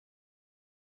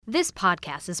This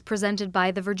podcast is presented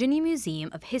by the Virginia Museum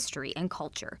of History and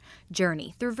Culture.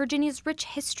 Journey through Virginia's rich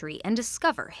history and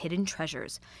discover hidden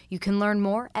treasures. You can learn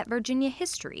more at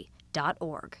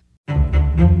virginiahistory.org.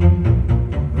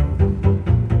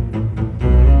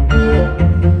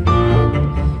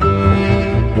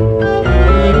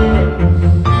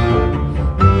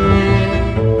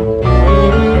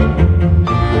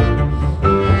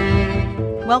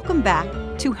 Welcome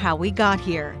back to How We Got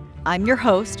Here. I'm your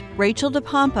host, Rachel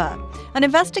DePompa, an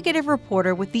investigative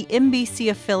reporter with the NBC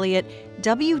affiliate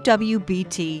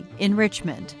WWBT in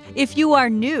Richmond. If you are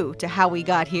new to How We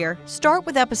Got Here, start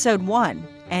with episode 1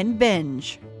 and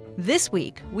binge. This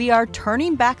week, we are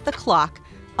turning back the clock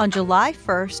on July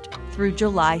 1st through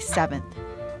July 7th.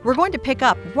 We're going to pick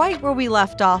up right where we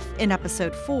left off in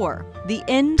episode 4, the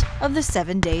end of the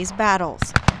 7 Days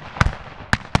Battles.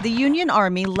 The Union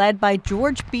Army, led by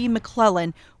George B.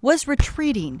 McClellan, was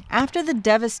retreating after the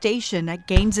devastation at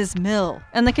Gaines's Mill,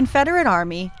 and the Confederate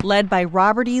Army, led by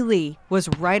Robert E. Lee, was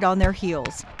right on their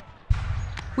heels.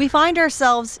 We find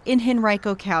ourselves in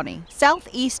Henrico County,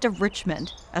 southeast of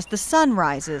Richmond, as the sun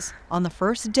rises on the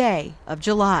first day of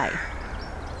July.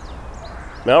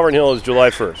 Malvern Hill is July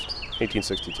 1st,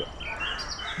 1862.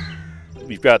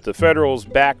 You've got the Federals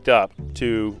backed up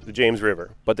to the James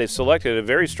River, but they've selected a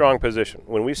very strong position.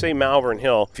 When we say Malvern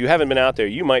Hill, if you haven't been out there,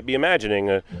 you might be imagining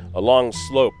a long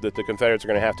slope that the Confederates are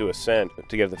going to have to ascend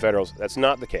to get the Federals. That's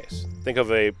not the case. Think of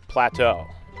a plateau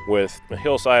with a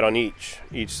hillside on each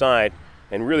side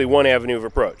and really one avenue of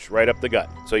approach right up the gut.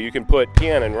 So you can put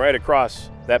cannon right across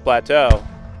that plateau,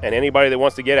 and anybody that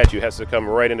wants to get at you has to come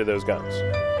right into those guns.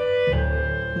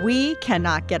 We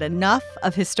cannot get enough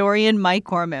of historian Mike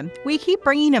Gorman. We keep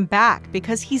bringing him back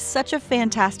because he's such a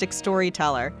fantastic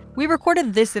storyteller. We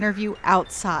recorded this interview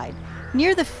outside,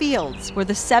 near the fields where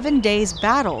the 7 Days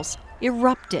Battles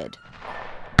erupted.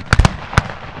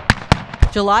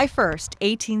 July 1st,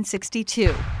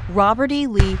 1862, Robert E.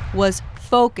 Lee was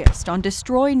focused on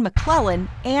destroying McClellan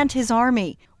and his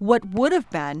army, what would have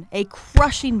been a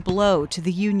crushing blow to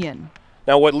the Union.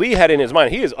 Now, what Lee had in his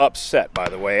mind, he is upset, by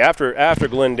the way, after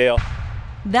Glendale.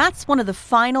 That's one of the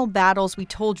final battles we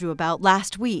told you about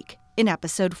last week in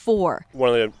episode 4. One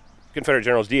of the Confederate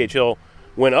generals, D.H. Hill,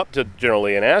 went up to General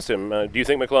Lee and asked him, do you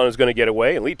think McClellan is going to get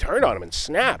away? And Lee turned on him and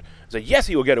snapped. He said, yes,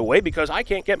 he will get away because I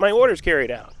can't get my orders carried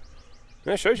out.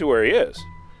 And that shows you where he is.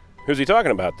 Who's he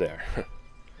talking about there?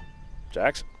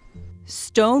 Jackson.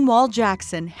 Stonewall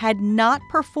Jackson had not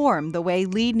performed the way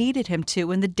Lee needed him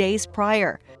to in the days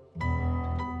prior.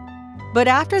 But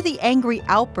after the angry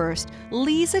outburst,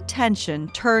 Lee's attention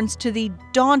turns to the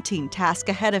daunting task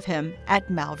ahead of him at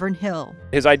Malvern Hill.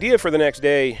 His idea for the next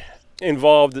day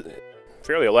involved a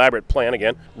fairly elaborate plan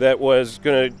again that was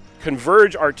going to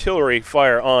converge artillery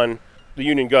fire on the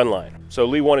Union gun line. So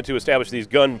Lee wanted to establish these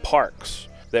gun parks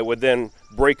that would then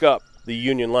break up the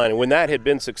Union line. And when that had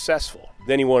been successful,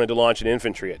 then he wanted to launch an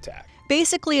infantry attack.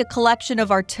 Basically a collection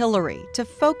of artillery to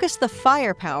focus the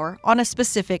firepower on a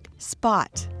specific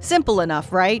spot. Simple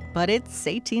enough, right? But it's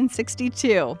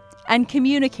 1862. And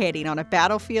communicating on a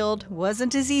battlefield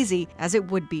wasn't as easy as it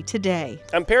would be today.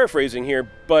 I'm paraphrasing here,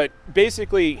 but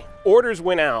basically orders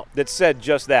went out that said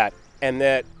just that, and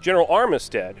that General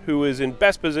Armistead, who is in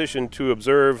best position to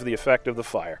observe the effect of the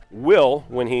fire, will,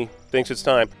 when he thinks it's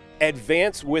time,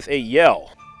 advance with a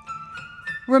yell.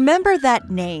 Remember that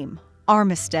name,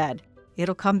 Armistead.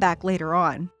 It'll come back later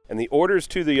on. And the orders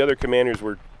to the other commanders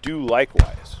were do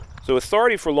likewise. So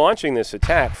authority for launching this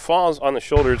attack falls on the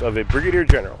shoulders of a brigadier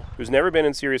general who's never been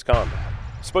in serious combat.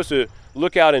 He's supposed to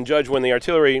look out and judge when the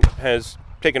artillery has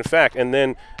taken effect and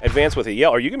then advance with a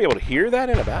yell. Are you going to be able to hear that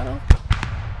in a battle?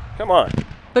 Come on.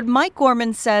 But Mike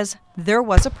Gorman says there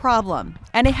was a problem,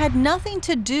 and it had nothing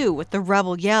to do with the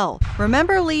rebel yell.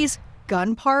 Remember Lee's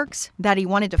gun parks that he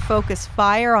wanted to focus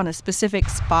fire on a specific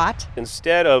spot?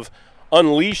 Instead of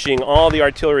unleashing all the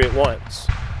artillery at once,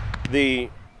 the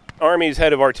Army's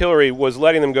head of artillery was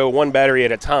letting them go one battery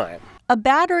at a time. A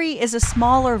battery is a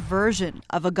smaller version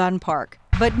of a gun park,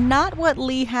 but not what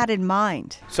Lee had in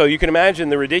mind. So you can imagine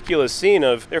the ridiculous scene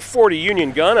of there are 40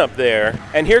 Union gun up there,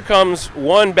 and here comes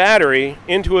one battery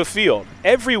into a field.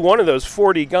 Every one of those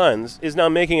 40 guns is now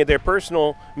making it their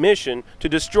personal mission to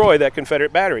destroy that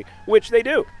Confederate battery, which they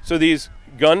do. So these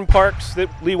gun parks that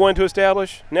Lee wanted to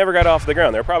establish never got off the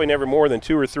ground. There were probably never more than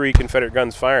 2 or 3 Confederate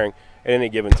guns firing at any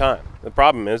given time. The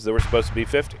problem is there were supposed to be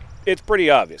 50. It's pretty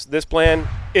obvious. This plan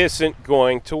isn't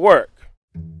going to work.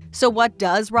 So what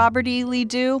does Robert E. Lee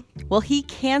do? Well, he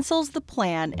cancels the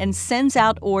plan and sends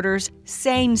out orders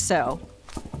saying so.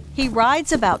 He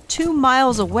rides about 2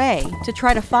 miles away to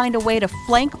try to find a way to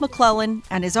flank McClellan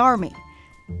and his army.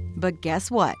 But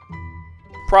guess what?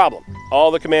 problem.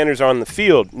 All the commanders on the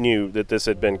field knew that this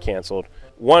had been canceled.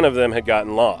 One of them had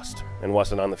gotten lost and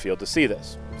wasn't on the field to see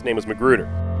this. His name was Magruder.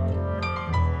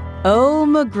 Oh,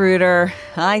 Magruder,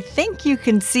 I think you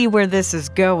can see where this is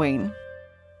going.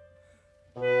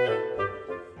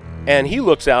 And he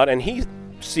looks out and he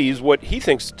sees what he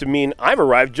thinks to mean, I've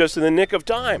arrived just in the nick of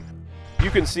time. You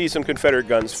can see some Confederate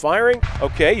guns firing.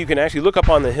 Okay, you can actually look up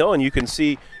on the hill and you can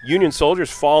see Union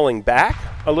soldiers falling back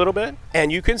a little bit.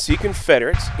 And you can see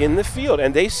Confederates in the field,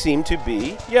 and they seem to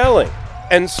be yelling.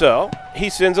 And so he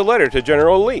sends a letter to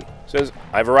General Lee. Says,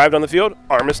 I've arrived on the field.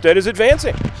 Armistead is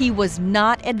advancing. He was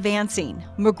not advancing.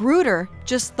 Magruder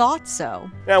just thought so.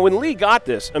 Now, when Lee got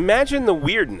this, imagine the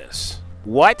weirdness.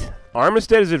 What?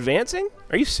 Armistead is advancing?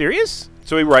 Are you serious?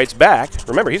 So he writes back.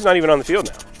 Remember, he's not even on the field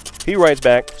now. He writes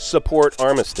back, support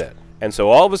Armistead. And so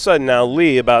all of a sudden now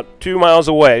Lee, about 2 miles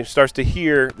away, starts to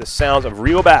hear the sounds of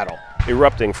real battle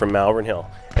erupting from Malvern Hill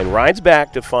and rides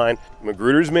back to find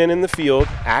Magruder's men in the field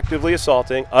actively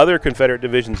assaulting, other Confederate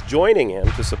divisions joining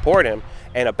him to support him,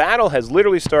 and a battle has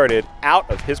literally started out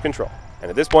of his control. And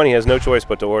at this point, he has no choice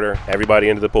but to order everybody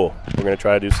into the pool. We're going to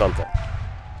try to do something.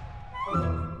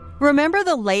 Remember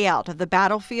the layout of the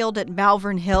battlefield at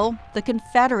Malvern Hill? The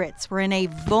Confederates were in a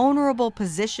vulnerable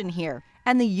position here,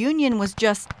 and the Union was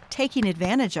just taking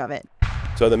advantage of it.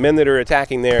 So the men that are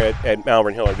attacking there at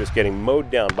Malvern Hill are just getting mowed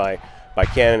down by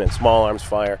cannon and small arms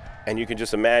fire, and you can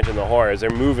just imagine the horror as they're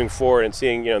moving forward and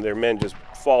seeing, their men just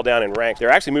fall down in ranks.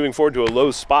 They're actually moving forward to a low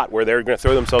spot where they're going to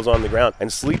throw themselves on the ground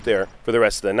and sleep there for the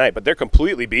rest of the night, but they're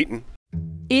completely beaten.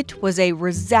 It was a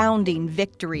resounding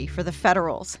victory for the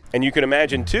Federals. And you can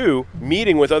imagine, too,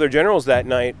 meeting with other generals that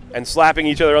night and slapping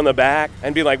each other on the back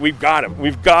and be like, we've got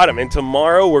him, and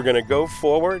tomorrow we're going to go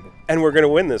forward and we're going to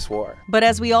win this war. But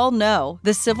as we all know,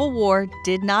 the Civil War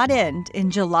did not end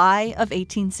in July of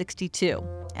 1862,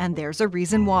 and there's a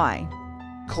reason why.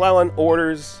 McClellan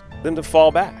orders them to fall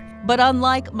back. But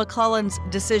unlike McClellan's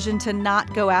decision to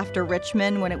not go after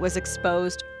Richmond when it was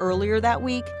exposed earlier that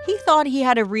week, he thought he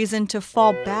had a reason to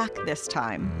fall back this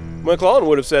time. McClellan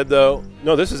would have said, though,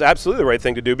 no, this is absolutely the right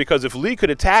thing to do, because if Lee could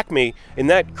attack me in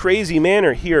that crazy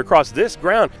manner here across this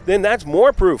ground, then that's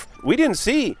more proof. We didn't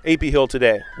see A.P. Hill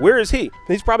today. Where is he?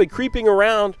 He's probably creeping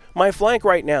around my flank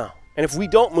right now. And if we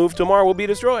don't move, tomorrow we'll be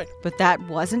destroyed. But that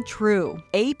wasn't true.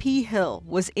 A.P. Hill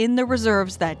was in the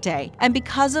reserves that day, and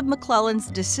because of McClellan's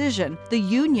decision, the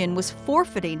Union was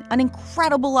forfeiting an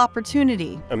incredible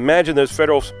opportunity. Imagine those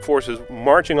Federal forces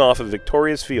marching off a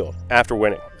victorious field after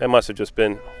winning. That must have just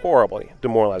been horribly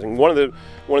demoralizing. One of the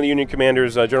Union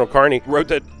commanders, General Kearny, wrote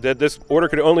that this order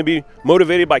could only be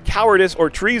motivated by cowardice or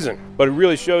treason. But it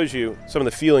really shows you some of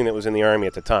the feeling that was in the Army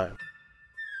at the time.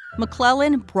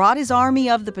 McClellan brought his Army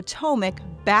of the Potomac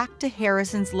back to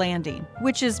Harrison's Landing,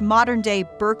 which is modern-day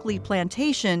Berkeley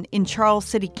Plantation in Charles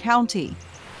City County,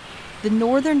 the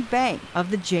northern bank of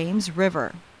the James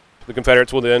River. The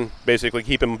Confederates will then basically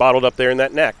keep him bottled up there in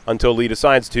that neck until Lee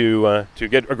decides to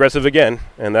get aggressive again,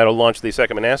 and that'll launch the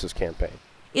Second Manassas campaign.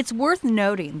 It's worth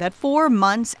noting that 4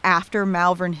 months after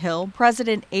Malvern Hill,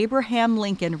 President Abraham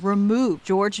Lincoln removed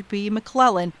George B.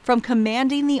 McClellan from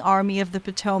commanding the Army of the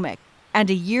Potomac. And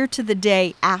a year to the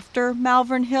day after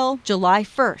Malvern Hill, July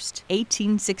 1st,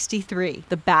 1863,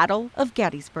 the Battle of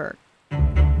Gettysburg.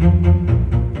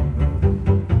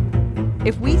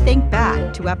 If we think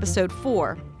back to Episode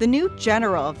 4, the new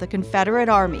general of the Confederate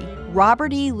Army,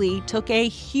 Robert E. Lee, took a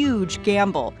huge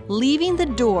gamble, leaving the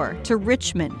door to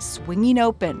Richmond swinging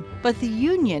open. But the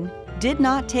Union did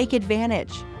not take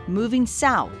advantage, moving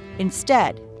south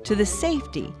instead to the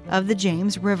safety of the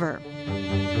James River.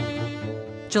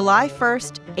 July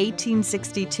 1st,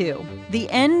 1862, the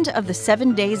end of the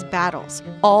 7 days' battles,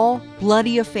 all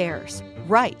bloody affairs,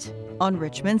 right on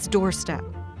Richmond's doorstep.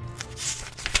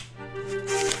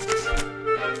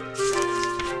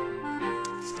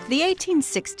 The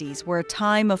 1860s were a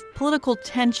time of political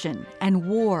tension and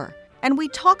war, and we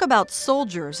talk about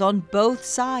soldiers on both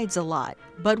sides a lot,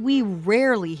 but we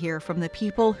rarely hear from the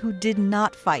people who did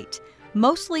not fight,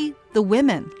 mostly the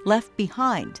women left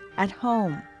behind at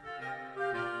home.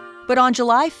 But on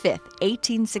July 5,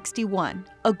 1861,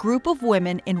 a group of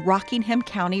women in Rockingham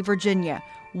County, Virginia,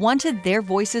 wanted their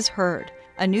voices heard.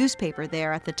 A newspaper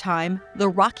there at the time, the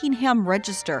Rockingham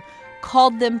Register,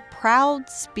 called them proud,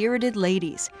 spirited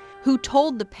ladies, who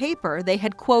told the paper they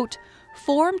had, quote,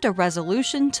 formed a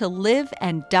resolution to live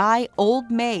and die old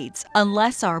maids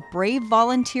unless our brave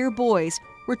volunteer boys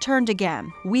returned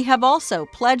again. We have also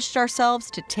pledged ourselves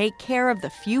to take care of the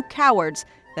few cowards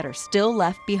that are still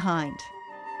left behind.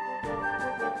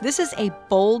 This is a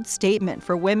bold statement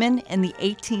for women in the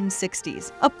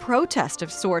 1860s, a protest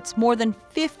of sorts more than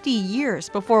 50 years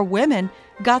before women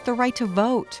got the right to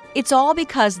vote. It's all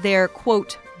because their,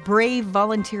 quote, brave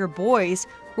volunteer boys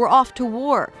were off to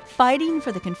war, fighting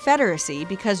for the Confederacy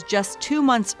because just 2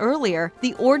 months earlier,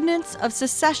 the Ordinance of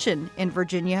Secession in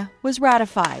Virginia was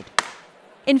ratified.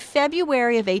 In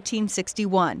February of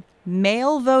 1861,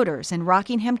 male voters in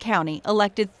Rockingham County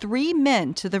elected 3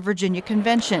 men to the Virginia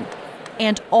Convention,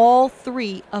 and all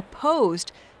 3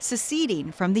 opposed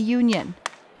seceding from the Union.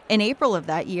 In April of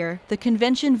that year, the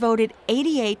convention voted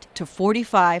 88 to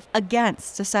 45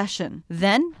 against secession.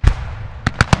 Then,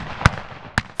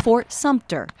 Fort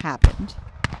Sumter happened.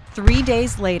 3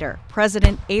 days later,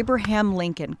 President Abraham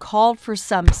Lincoln called for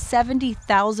some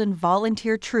 70,000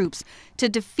 volunteer troops to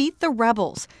defeat the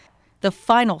rebels, the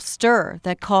final stir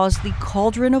that caused the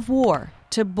cauldron of war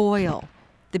to boil,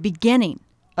 the beginning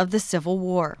of the Civil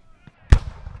War.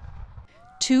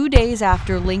 2 days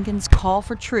after Lincoln's call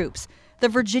for troops, the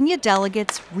Virginia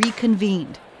delegates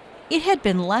reconvened. It had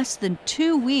been less than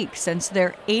 2 weeks since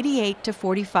their 88 to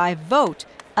 45 vote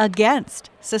against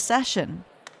secession.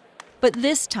 But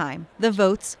this time, the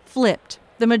votes flipped.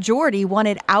 The majority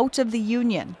wanted out of the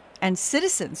Union, and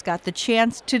citizens got the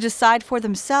chance to decide for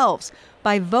themselves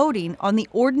by voting on the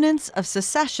Ordinance of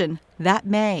Secession that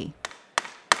May.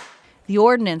 The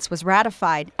ordinance was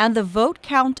ratified, and the vote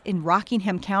count in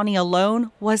Rockingham County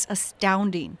alone was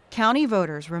astounding. County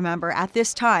voters, remember, at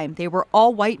this time, they were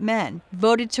all white men,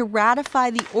 voted to ratify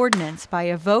the ordinance by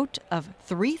a vote of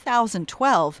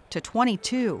 3,012 to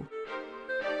 22.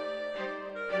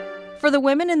 For the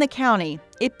women in the county,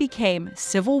 it became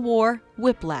Civil War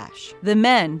whiplash. The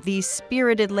men these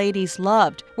spirited ladies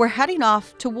loved were heading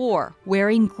off to war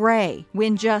wearing gray,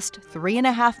 when just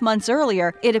 3.5 months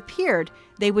earlier, it appeared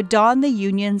they would don the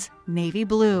Union's navy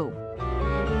blue.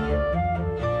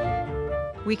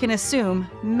 We can assume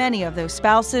many of those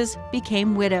spouses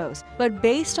became widows, but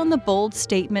based on the bold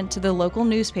statement to the local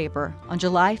newspaper on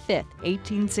July 5,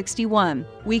 1861,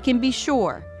 we can be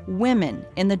sure women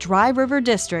in the Dry River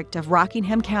District of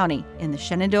Rockingham County in the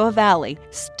Shenandoah Valley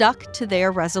stuck to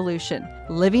their resolution,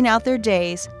 living out their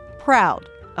days proud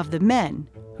of the men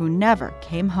who never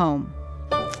came home.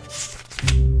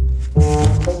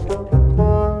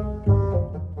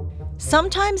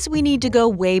 Sometimes we need to go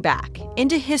way back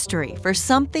into history for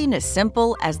something as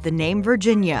simple as the name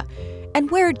Virginia and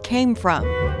where it came from.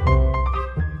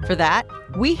 For that,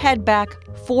 we head back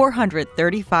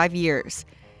 435 years.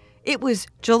 It was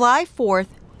July 4th,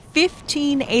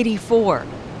 1584.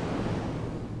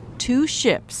 2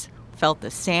 ships felt the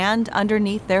sand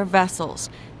underneath their vessels.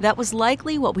 That was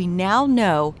likely what we now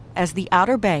know as the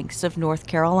Outer Banks of North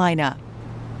Carolina.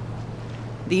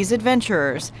 These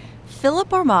adventurers,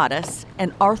 Philip Armadas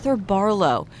and Arthur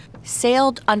Barlow,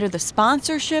 sailed under the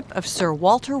sponsorship of Sir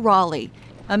Walter Raleigh,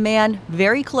 a man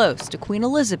very close to Queen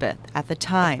Elizabeth at the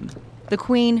time. The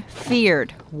Queen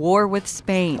feared war with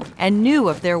Spain and knew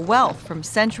of their wealth from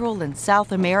Central and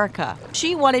South America.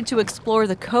 She wanted to explore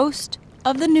the coast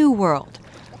of the New World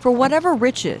for whatever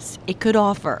riches it could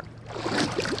offer.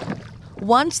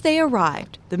 Once they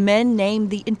arrived, the men named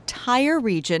the entire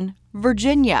region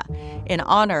Virginia in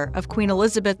honor of Queen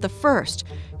Elizabeth I,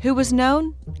 who was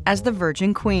known as the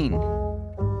Virgin Queen.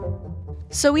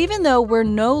 So even though we're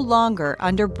no longer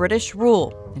under British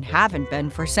rule, and haven't been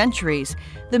for centuries,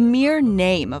 the mere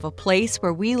name of a place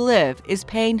where we live is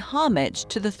paying homage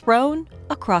to the throne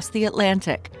across the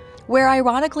Atlantic, where,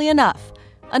 ironically enough,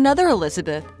 another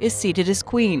Elizabeth is seated as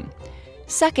queen.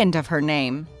 Second of her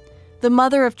name, the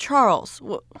mother of Charles.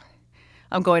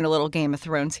 I'm going a little Game of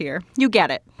Thrones here. You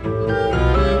get it.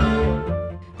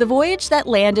 The voyage that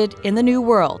landed in the New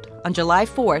World on July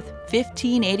 4th,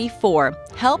 1584,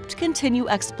 helped continue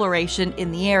exploration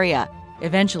in the area,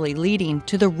 eventually leading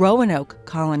to the Roanoke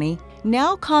colony,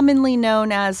 now commonly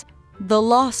known as the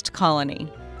Lost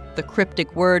Colony. The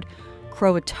cryptic word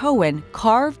Croatoan,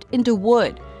 carved into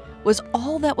wood, was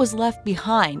all that was left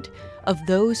behind of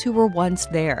those who were once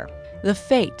there. The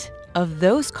fate of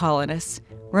those colonists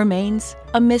remains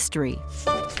a mystery.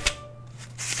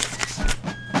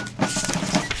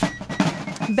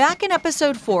 Back in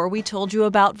episode 4, we told you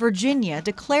about Virginia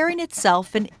declaring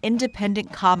itself an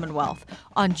independent commonwealth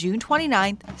on June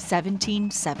 29,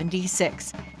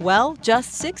 1776. Well,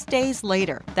 just 6 days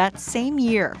later, that same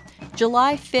year,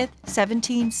 July 5,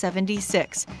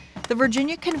 1776, the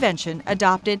Virginia Convention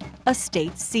adopted a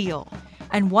state seal.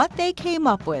 And what they came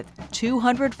up with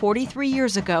 243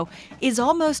 years ago is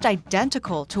almost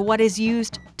identical to what is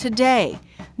used today,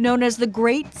 known as the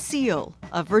Great Seal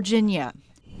of Virginia.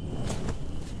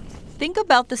 Think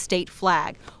about the state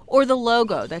flag, or the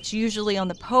logo that's usually on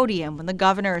the podium when the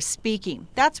governor is speaking.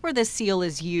 That's where the seal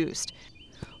is used.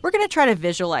 We're going to try to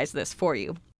visualize this for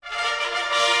you.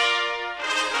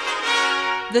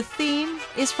 The theme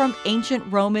is from ancient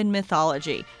Roman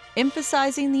mythology,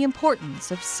 emphasizing the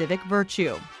importance of civic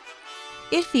virtue.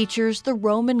 It features the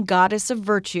Roman goddess of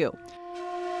virtue,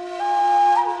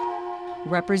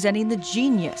 representing the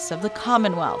genius of the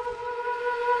Commonwealth.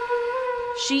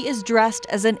 She is dressed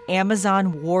as an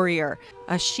Amazon warrior,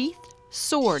 a sheathed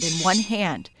sword in one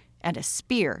hand and a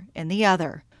spear in the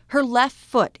other. Her left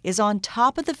foot is on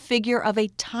top of the figure of a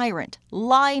tyrant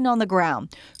lying on the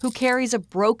ground who carries a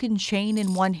broken chain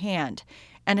in one hand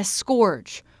and a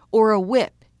scourge or a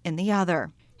whip in the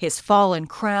other. His fallen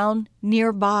crown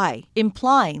nearby,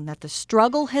 implying that the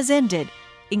struggle has ended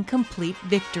in complete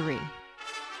victory.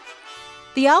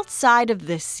 The outside of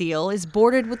this seal is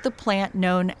bordered with the plant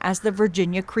known as the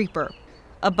Virginia creeper.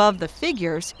 Above the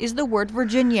figures is the word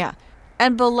Virginia,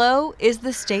 and below is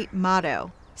the state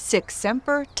motto, Sic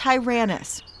Semper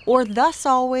Tyrannis, or thus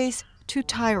always to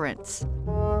tyrants.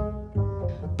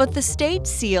 But the state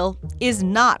seal is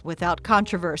not without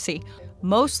controversy,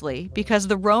 mostly because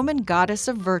the Roman goddess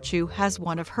of virtue has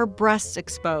one of her breasts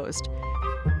exposed.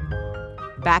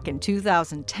 Back in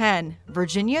 2010,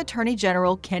 Virginia Attorney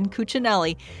General Ken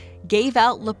Cuccinelli gave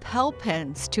out lapel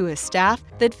pins to his staff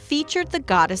that featured the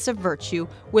goddess of virtue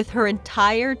with her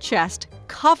entire chest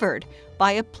covered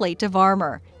by a plate of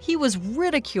armor. He was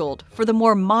ridiculed for the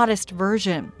more modest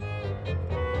version.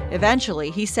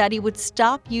 Eventually, he said he would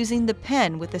stop using the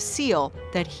pen with a seal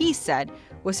that he said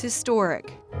was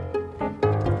historic.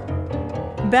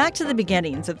 Back to the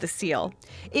beginnings of the seal.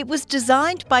 It was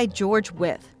designed by George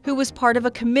Wythe, who was part of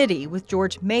a committee with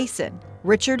George Mason,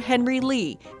 Richard Henry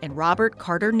Lee, and Robert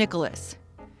Carter Nicholas.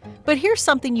 But here's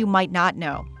something you might not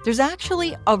know. There's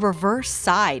actually a reverse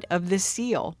side of this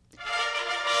seal.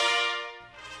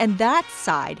 And that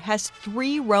side has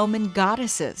 3 Roman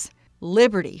goddesses.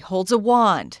 Liberty holds a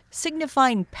wand,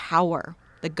 signifying power.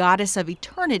 The goddess of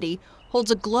eternity holds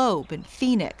a globe and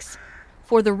phoenix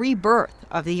for the rebirth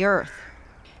of the earth.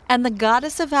 And the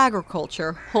goddess of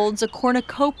agriculture holds a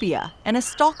cornucopia and a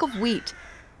stalk of wheat,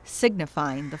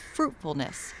 signifying the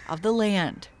fruitfulness of the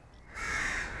land.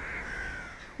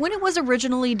 When it was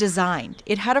originally designed,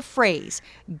 it had a phrase,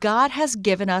 "God has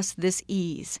given us this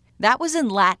ease." That was in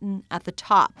Latin at the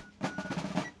top.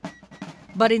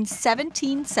 But in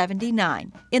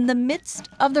 1779, in the midst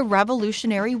of the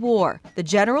Revolutionary War, the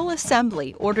General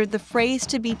Assembly ordered the phrase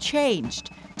to be changed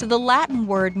to the Latin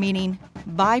word meaning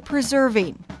 "by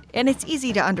preserving." And it's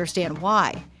easy to understand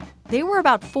why. They were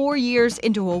about 4 years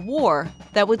into a war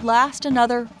that would last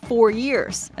another 4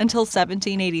 years until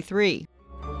 1783.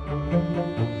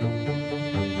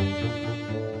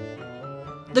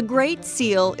 The Great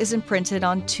Seal is imprinted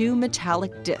on 2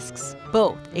 metallic discs,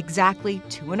 both exactly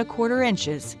 2¼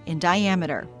 inches in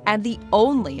diameter. And the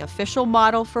only official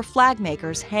model for flag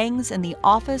makers hangs in the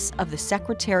office of the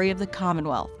Secretary of the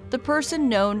Commonwealth, the person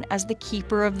known as the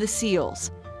Keeper of the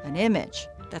Seals, an image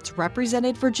that's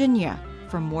represented Virginia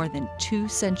for more than 2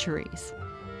 centuries.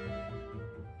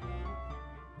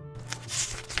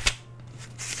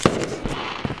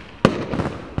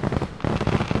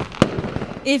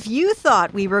 If you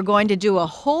thought we were going to do a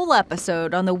whole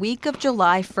episode on the week of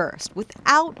July 1st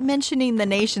without mentioning the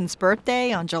nation's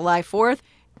birthday on July 4th,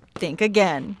 think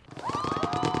again.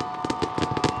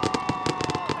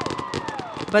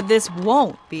 But this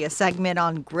won't be a segment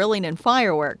on grilling and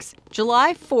fireworks.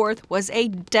 July 4th was a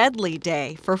deadly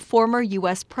day for former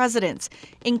U.S. presidents,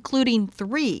 including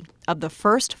 3 of the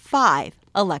first 5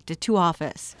 elected to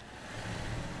office.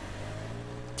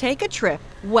 Take a trip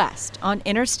west on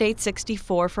Interstate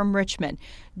 64 from Richmond.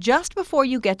 Just before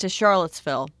you get to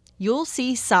Charlottesville, you'll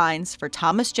see signs for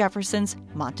Thomas Jefferson's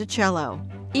Monticello.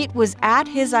 It was at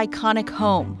his iconic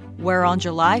home where on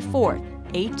July 4th,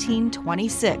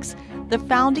 1826, the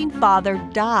founding father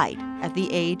died at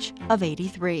the age of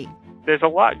 83. There's a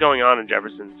lot going on in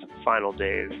Jefferson's final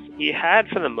days. He had,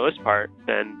 for the most part,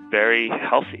 been very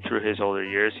healthy through his older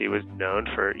years. He was known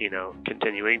for,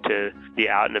 continuing to be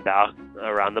out and about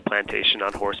around the plantation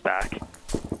on horseback.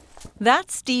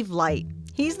 That's Steve Light.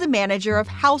 He's the manager of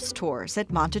house tours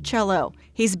at Monticello.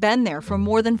 He's been there for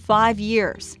more than 5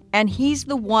 years, and he's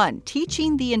the one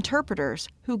teaching the interpreters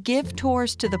who give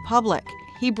tours to the public.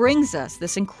 He brings us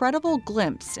this incredible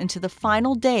glimpse into the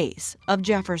final days of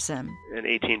Jefferson. In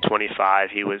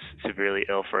 1825, he was severely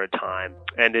ill for a time.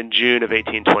 And in June of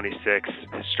 1826,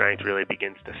 his strength really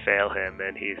begins to fail him.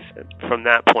 And he's, from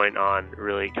that point on,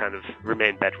 really kind of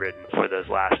remained bedridden for those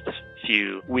last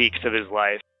few weeks of his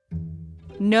life.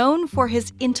 Known for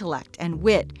his intellect and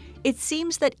wit, It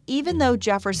seems that even though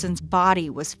Jefferson's body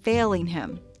was failing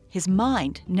him, his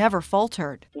mind never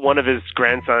faltered. One of his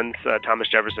grandsons, Thomas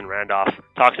Jefferson Randolph,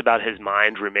 talks about his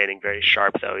mind remaining very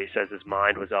sharp, though. He says his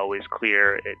mind was always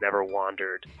clear, it never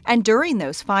wandered. And during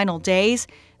those final days,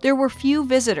 there were few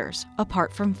visitors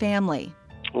apart from family.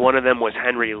 One of them was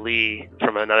Henry Lee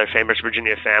from another famous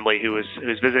Virginia family who was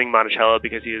visiting Monticello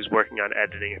because he was working on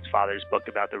editing his father's book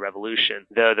about the Revolution.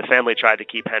 Though the family tried to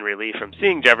keep Henry Lee from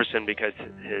seeing Jefferson because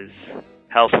his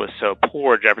health was so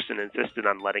poor, Jefferson insisted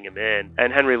on letting him in.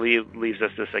 And Henry Lee leaves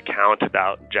us this account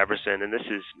about Jefferson, and this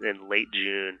is in late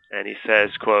June, and he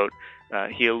says, quote,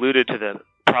 he alluded to the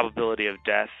probability of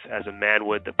death as a man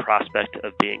would the prospect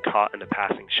of being caught in a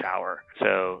passing shower.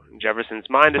 So Jefferson's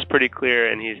mind is pretty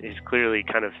clear, and he's clearly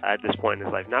kind of, at this point in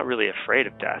his life, not really afraid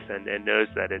of death and knows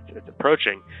that it's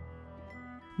approaching.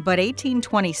 But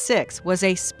 1826 was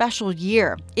a special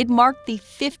year. It marked the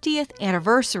 50th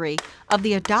anniversary of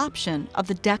the adoption of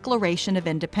the Declaration of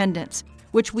Independence,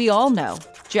 which we all know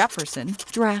Jefferson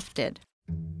drafted.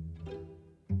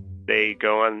 They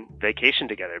go on vacation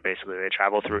together, basically. They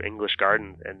travel through English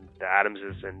Garden, and the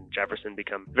Adamses and Jefferson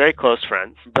become very close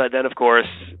friends. But then, of course,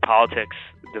 politics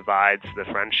divides the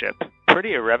friendship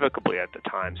pretty irrevocably at the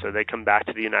time. So they come back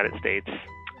to the United States.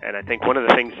 And I think one of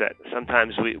the things that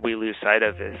sometimes we lose sight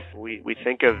of is we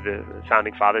think of the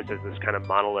Founding Fathers as this kind of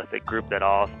monolithic group that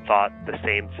all thought the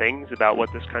same things about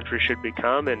what this country should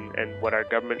become and what our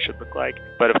government should look like.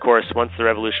 But of course, once the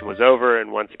Revolution was over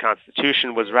and once the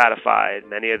Constitution was ratified,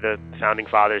 many of the Founding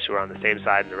Fathers who were on the same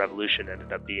side in the Revolution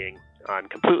ended up being on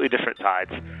completely different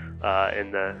sides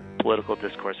in the political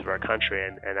discourse of our country,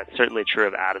 and that's certainly true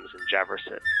of Adams and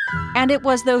Jefferson. And it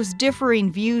was those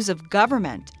differing views of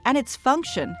government and its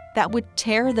function that would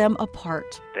tear them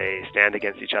apart. They stand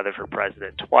against each other for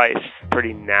president twice.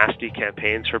 Pretty nasty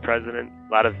campaigns for president.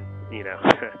 A lot of,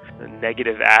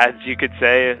 negative ads, you could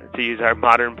say, to use our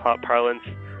modern parlance.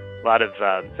 A lot of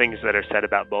things that are said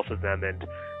about both of them,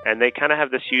 and they kind of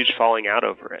have this huge falling out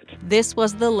over it. This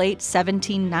was the late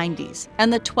 1790s,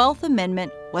 and the 12th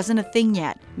Amendment wasn't a thing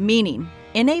yet, meaning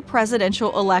in a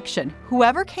presidential election,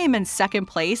 whoever came in second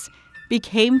place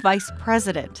became vice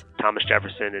president. Thomas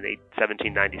Jefferson in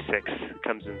 1796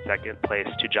 comes in second place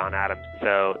to John Adams.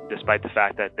 So despite the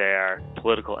fact that they are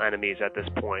political enemies at this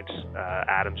point,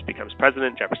 Adams becomes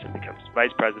president, Jefferson becomes vice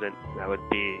president. That would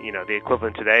be, the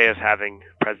equivalent today of having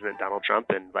President Donald Trump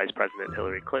and Vice President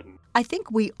Hillary Clinton. I think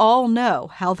we all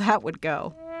know how that would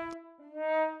go.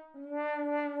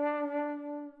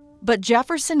 But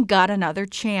Jefferson got another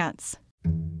chance.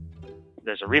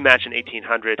 There's a rematch in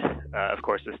 1800. Of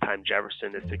course, this time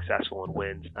Jefferson is successful and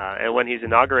wins. And when he's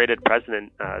inaugurated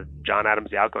president, John Adams,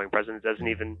 the outgoing president, doesn't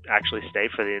even actually stay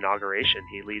for the inauguration.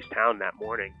 He leaves town that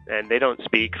morning, and they don't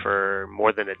speak for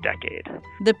more than a decade.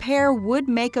 The pair would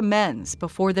make amends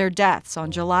before their deaths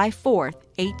on July 4th,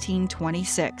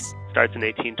 1826. Starts in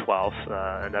 1812.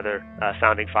 Another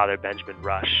founding father, Benjamin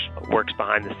Rush, works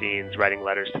behind the scenes, writing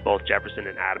letters to both Jefferson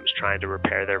and Adams, trying to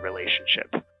repair their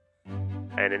relationship.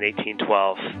 And in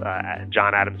 1812,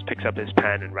 John Adams picks up his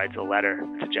pen and writes a letter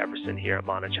to Jefferson here at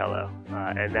Monticello.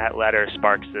 And that letter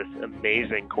sparks this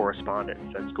amazing correspondence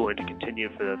that's going to continue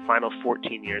for the final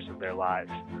 14 years of their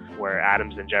lives, where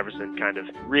Adams and Jefferson kind of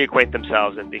reacquaint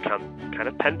themselves and become kind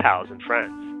of pen pals and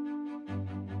friends.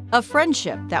 A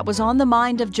friendship that was on the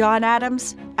mind of John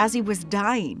Adams as he was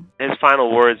dying. His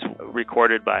final words,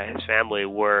 recorded by his family,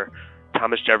 were,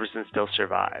 "Thomas Jefferson still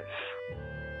survives."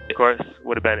 Of course,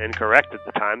 would have been incorrect at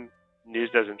the time. News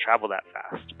doesn't travel that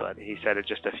fast, but he said it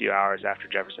just a few hours after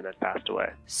Jefferson had passed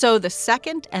away. So the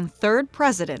second and third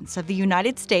presidents of the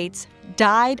United States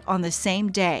died on the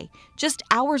same day, just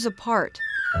hours apart.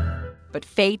 But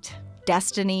fate,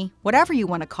 destiny, whatever you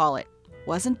want to call it,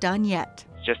 wasn't done yet.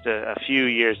 Just a few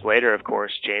years later, of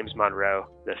course, James Monroe,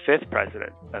 the fifth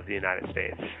president of the United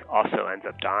States, also ends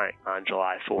up dying on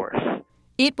July 4th.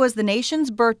 It was the nation's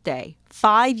birthday,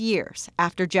 5 years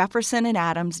after Jefferson and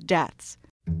Adams' deaths.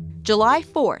 July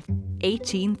 4th,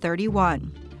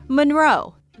 1831.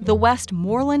 Monroe, the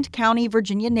Westmoreland County,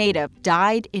 Virginia native,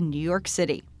 died in New York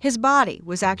City. His body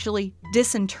was actually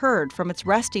disinterred from its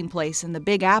resting place in the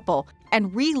Big Apple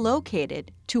and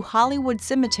relocated to Hollywood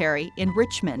Cemetery in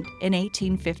Richmond in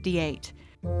 1858.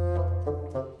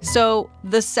 So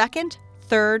the second,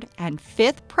 third, and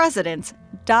fifth presidents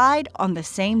died on the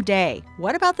same day.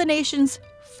 What about the nation's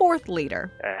fourth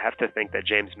leader? I have to think that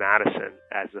James Madison,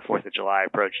 as the 4th of July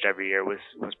approached every year, was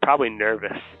probably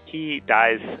nervous. He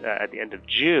dies at the end of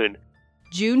June.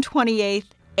 June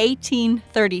 28th,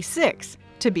 1836,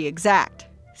 to be exact.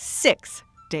 6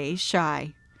 days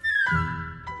shy.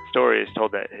 story is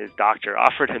told that his doctor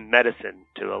offered him medicine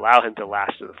to allow him to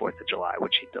last to the 4th of July,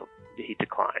 which he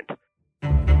declined.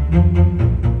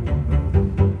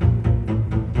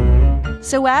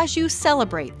 So as you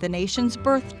celebrate the nation's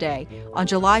birthday on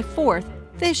July 4th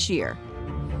this year,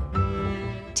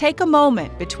 take a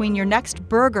moment between your next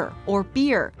burger or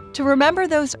beer to remember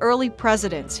those early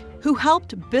presidents who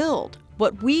helped build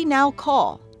what we now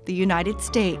call the United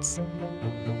States.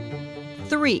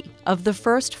 3 of the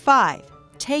first 5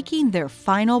 taking their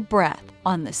final breath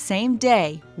on the same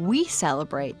day we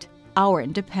celebrate our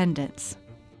independence.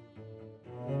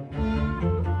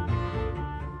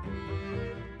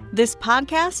 This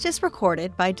podcast is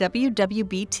recorded by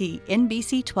WWBT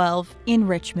NBC12 in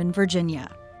Richmond, Virginia.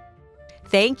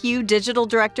 Thank you, Digital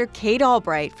Director Kate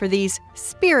Albright, for these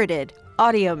spirited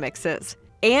audio mixes,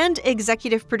 and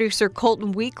Executive Producer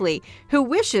Colton Weekly, who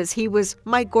wishes he was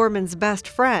Mike Gorman's best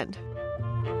friend.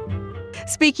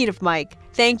 Speaking of Mike,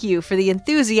 thank you for the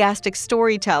enthusiastic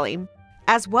storytelling,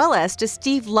 as well as to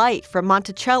Steve Light from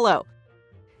Monticello.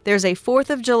 There's a 4th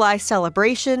of July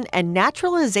celebration and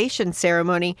naturalization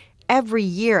ceremony every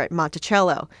year at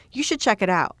Monticello. You should check it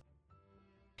out.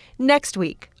 Next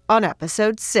week on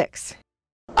episode 6.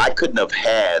 I couldn't have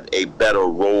had a better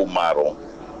role model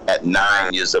at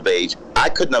 9 years of age. I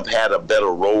couldn't have had a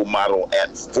better role model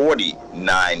at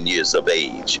 49 years of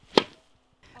age.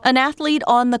 An athlete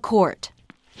on the court.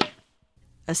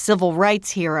 A civil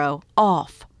rights hero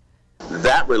off.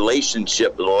 That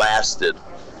relationship lasted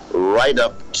right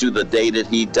up to the day that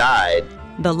he died.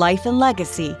 The life and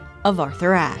legacy of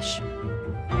Arthur Ashe.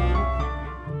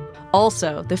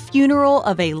 Also, the funeral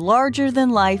of a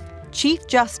larger-than-life Chief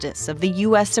Justice of the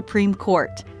U.S. Supreme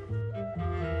Court.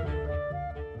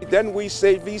 Then we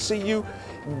say, VCU,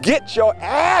 get your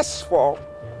asphalt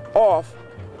off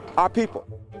our people.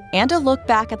 And a look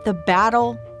back at the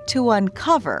battle to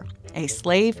uncover a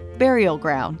slave burial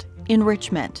ground in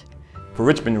Richmond. For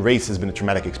Richmond, race has been a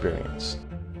traumatic experience.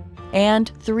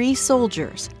 And 3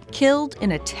 soldiers killed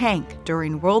in a tank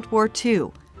during World War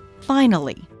II,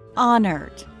 finally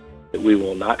honored. We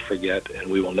will not forget,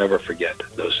 and we will never forget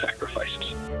those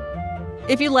sacrifices.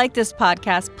 If you like this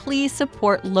podcast, please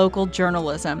support local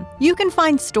journalism. You can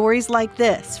find stories like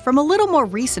this from a little more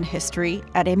recent history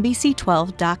at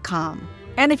NBC12.com.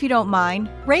 And if you don't mind,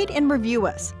 rate and review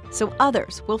us so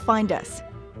others will find us.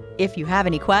 If you have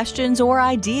any questions or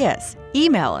ideas,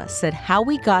 email us at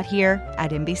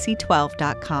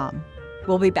howwegothere@NBC12.com.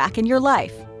 We'll be back in your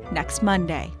life next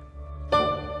Monday.